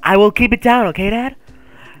desert. I will keep it down, okay, Dad?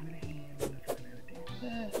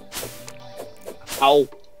 Oh.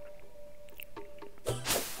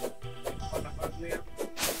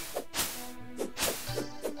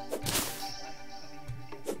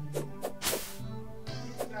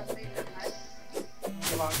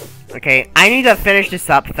 Okay, I need to finish this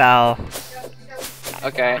up, Fel.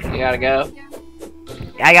 Okay, you gotta go.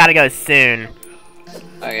 I gotta go soon.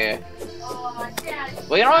 Okay.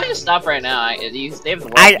 Well, you don't have to stop right now. They have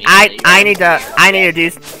the I need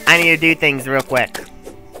to do things real quick.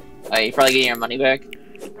 You probably getting your money back.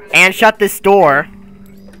 And shut this door.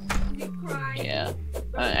 Yeah.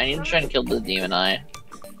 I need to try and kill the demon eye.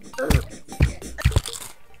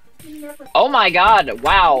 Oh my god!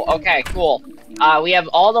 Wow. Okay. Cool. We have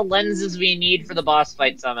all the lenses we need for the boss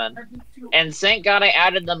fight summon. And thank god I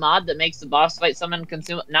added the mod that makes the boss fight summon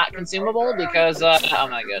not consumable, because, oh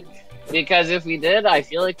my god. Because if we did, I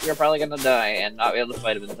feel like we were probably gonna die and not be able to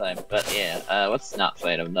fight him in time. But yeah, let's not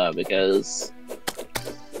fight him though, because...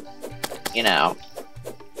 You know...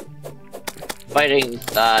 Fighting,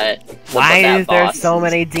 Why is there so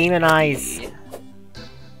many demon eyes?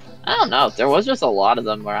 I don't know, there was just a lot of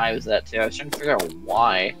them where I was at too. I was trying to figure out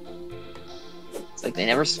why. It's like they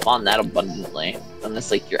never spawn that abundantly,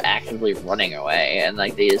 unless like you're actively running away, and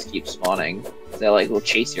like they just keep spawning. They like will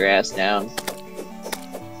chase your ass down.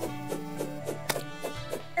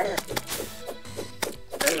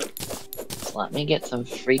 So let me get some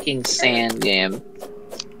freaking sand, game.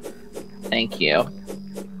 Thank you.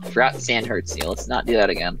 Forgot sand hurts you. Let's not do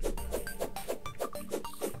that again.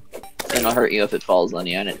 It'll hurt you if it falls on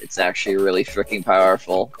you, and it's actually really freaking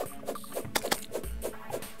powerful.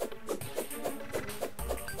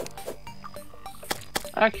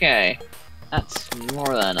 Okay, that's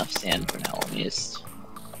more than enough sand for now, at least.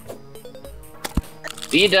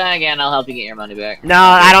 If you die again, I'll help you get your money back. No,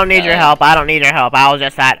 I don't need your help. I don't need your help. I was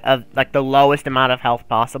just at like the lowest amount of health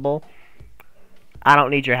possible. I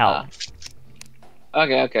don't need your help.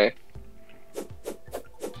 Okay, okay.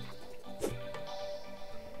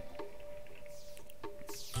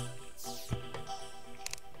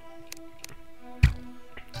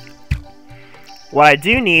 What I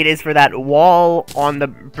do need is for that wall on the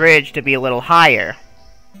bridge to be a little higher.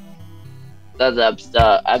 The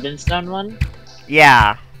Evanstone one?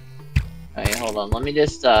 Yeah. Alright, hold on. Let me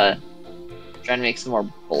just try to make some more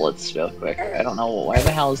bullets real quick. I don't know why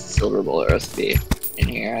the hell is the silver bullet recipe in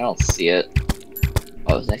here? I don't see it.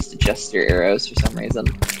 Oh, it was next to just your arrows for some reason.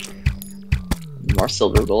 More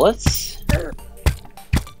silver bullets.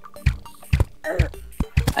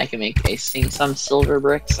 I can make some silver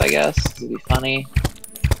bricks, I guess. It would be funny.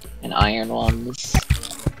 And iron ones.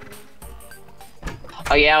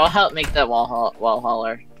 Oh yeah, I'll help make that wall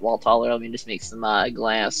taller. Let me just make some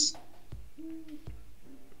glass.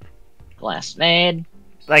 Glass made.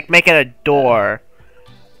 Like making a door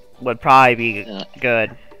would probably be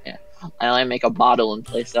good. Yeah. I only make a bottle and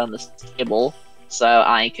place it on this table, so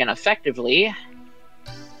I can effectively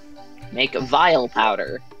make vial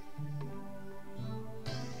powder.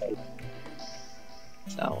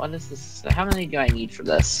 So what is this? How many do I need for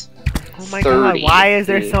this? Oh my god, why is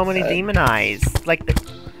there so many demon eyes? Like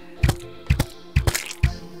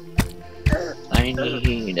I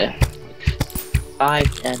need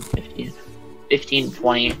 5, 10, 15, 15,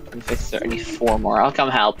 20, 26, 30, I need 4 more. I'll come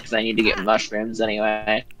help because I need to get mushrooms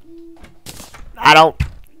anyway. I don't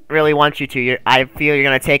really want you to. I feel you're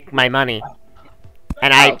gonna take my money.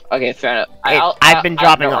 And okay, fair enough. I've been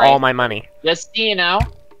dropping all my money. Just so you know,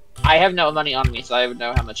 I have no money on me, so I don't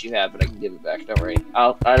know how much you have, but I can give it back. Don't worry.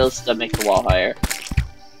 I'll just make the wall higher.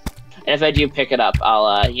 And if I do pick it up,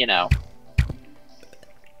 I'll you know,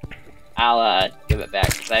 I'll give it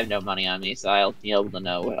back because I have no money on me, so I'll be able to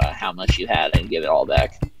know how much you had and give it all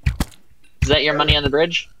back. Is that your money on the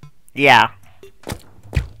bridge? Yeah.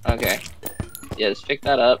 Okay. Yeah, just pick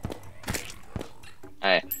that up.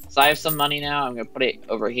 Alright, so I have some money now. I'm gonna put it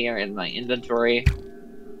over here in my inventory.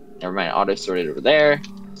 Never mind, auto sorted over there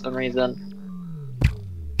for some reason.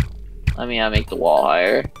 Let me make the wall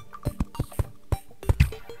higher.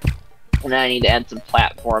 And then I need to add some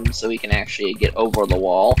platforms so we can actually get over the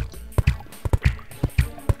wall.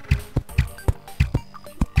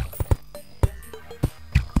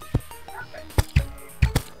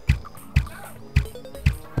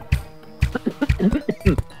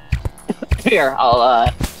 Here,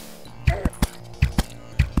 I'll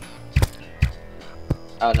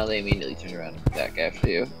oh no, they immediately turned around and attack after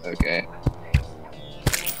you. Okay.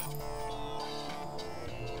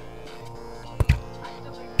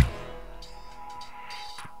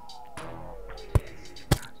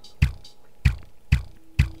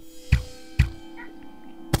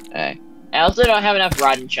 Okay. I also don't have enough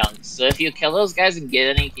rotten chunks, so if you kill those guys and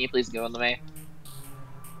get any, can you please give them to me?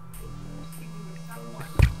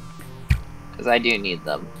 Because I do need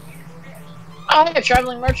them. Oh, a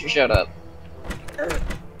traveling merchant showed up.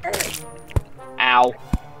 Ow.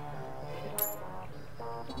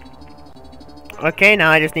 Okay,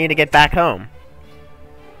 now I just need to get back home.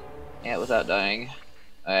 Yeah, without dying.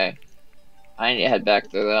 Okay. I need to head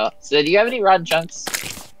back there though. So, do you have any rotten chunks?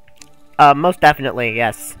 Most definitely,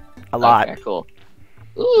 yes. A lot. Okay, cool.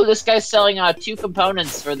 Ooh, this guy's selling 2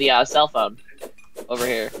 components for the cell phone. Over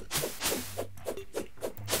here.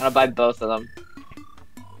 I'm gonna buy both of them.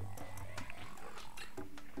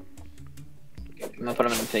 Okay, I'm gonna put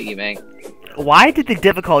them in the piggy bank. Why did the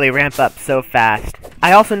difficulty ramp up so fast?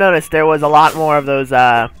 I also noticed there was a lot more of those,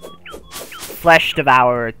 flesh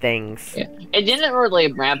devourer things. Yeah. It didn't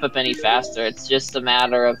really ramp up any faster, it's just a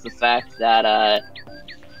matter of the fact that,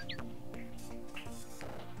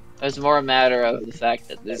 it's more a matter of the fact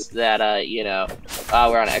that you know,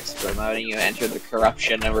 we're on expert mode and you enter the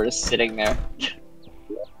corruption and we're just sitting there.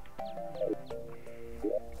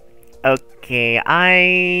 Okay, I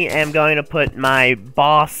am going to put my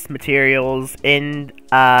boss materials in,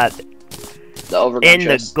 The overgrown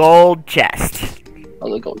chest. the gold chest.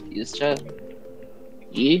 Oh, the gold keys, chat.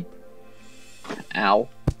 Ye? Ow.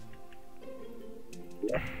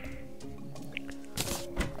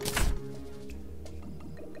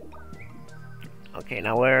 Okay,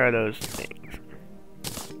 now where are those things?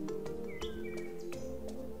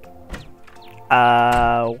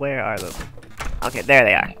 Where are those? Okay, there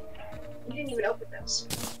they are. You didn't even open those.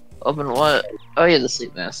 Open what? Oh yeah, the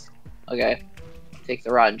sleep mask. Okay. Take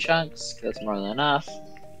the rotten chunks, 'cause that's more than enough.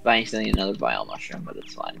 But I need another bile mushroom, but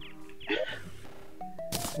it's fine.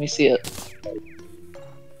 Let me see it.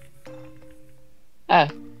 Ah.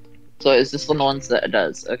 So is this one the ones that it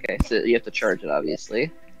does? Okay, so you have to charge it,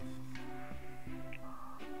 obviously.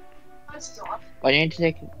 Stop. Why do you need to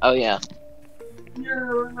take... Oh yeah.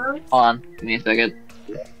 No. Hold on, give me a second.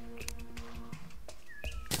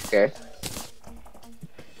 Okay.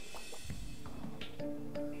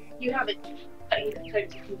 You haven't. I need to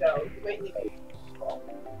type to go. You might need to.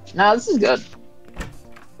 No, this is good.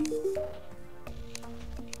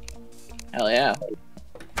 Hell yeah.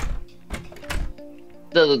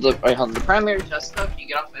 Wait, hold on. The primary test stuff, you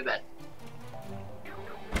get off my bed.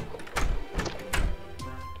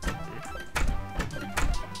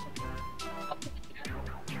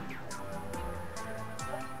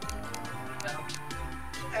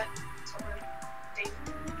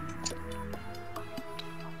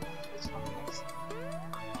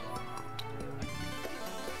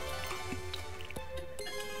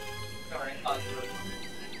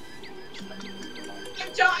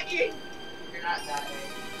 I'm dying! You're not dying.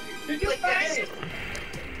 Did you Like say? this.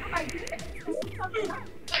 I did it.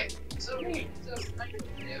 Hey, so I need to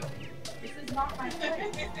do. This is not my place.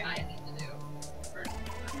 I need to do.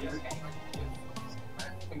 This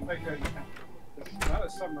is not a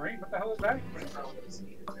submarine. What the hell is that?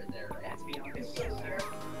 Right there, right?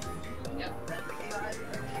 Yeah.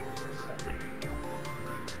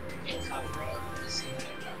 It's not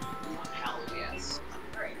hell yes.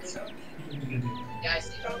 Alright, so. Yeah, I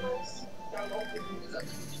see jungles.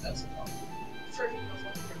 That's a problem. For me,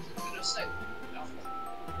 you know, say.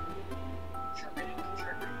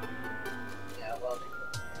 Yeah, well,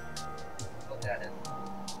 put that in.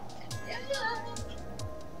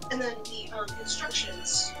 And then the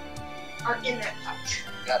instructions are in that pouch.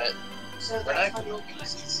 Got it. So We're that's not how you'll gonna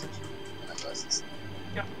use use this.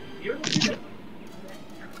 You?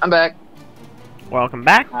 I'm back. Welcome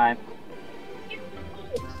back. Hi.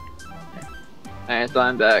 Alright, so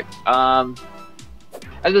I'm back. I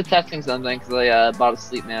was just testing something because I bought a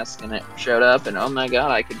sleep mask and it showed up, and oh my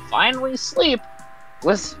god, I could finally sleep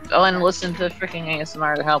with and listen to freaking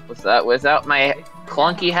ASMR to help with that without my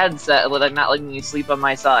clunky headset not letting me sleep on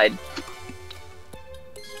my side.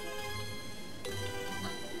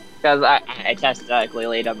 Because I tested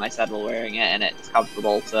laid on my side while wearing it, and it's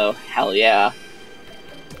comfortable, so hell yeah.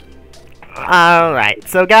 Alright,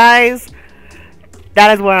 so guys,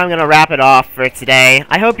 that is where I'm going to wrap it off for today.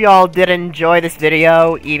 I hope you all did enjoy this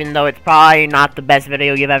video, even though it's probably not the best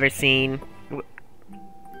video you've ever seen.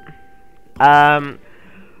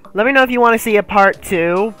 Let me know if you want to see a part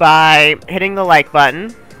 2 by hitting the like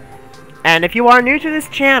button. And if you are new to this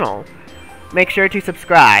channel, make sure to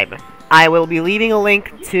subscribe. I will be leaving a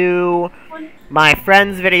link to my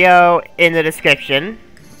friend's video in the description,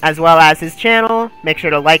 as well as his channel. Make sure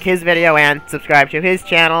to like his video and subscribe to his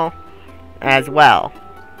channel as well.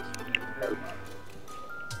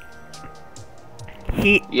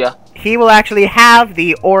 He will actually have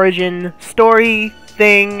the origin story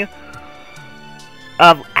thing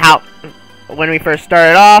of how, when we first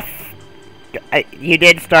started off, you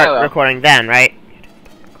did start recording then, right?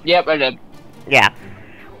 Yep, I did. Yeah.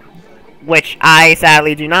 Which I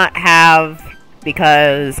sadly do not have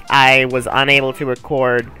because I was unable to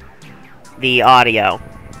record the audio.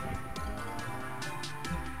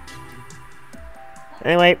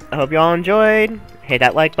 Anyway, I hope you all enjoyed. Hit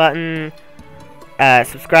that like button.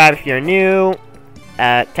 Subscribe if you're new.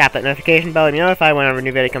 Tap that notification bell to be notified whenever a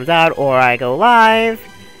new video comes out or I go live.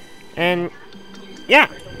 And yeah,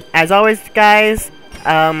 as always, guys,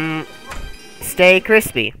 stay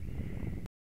crispy.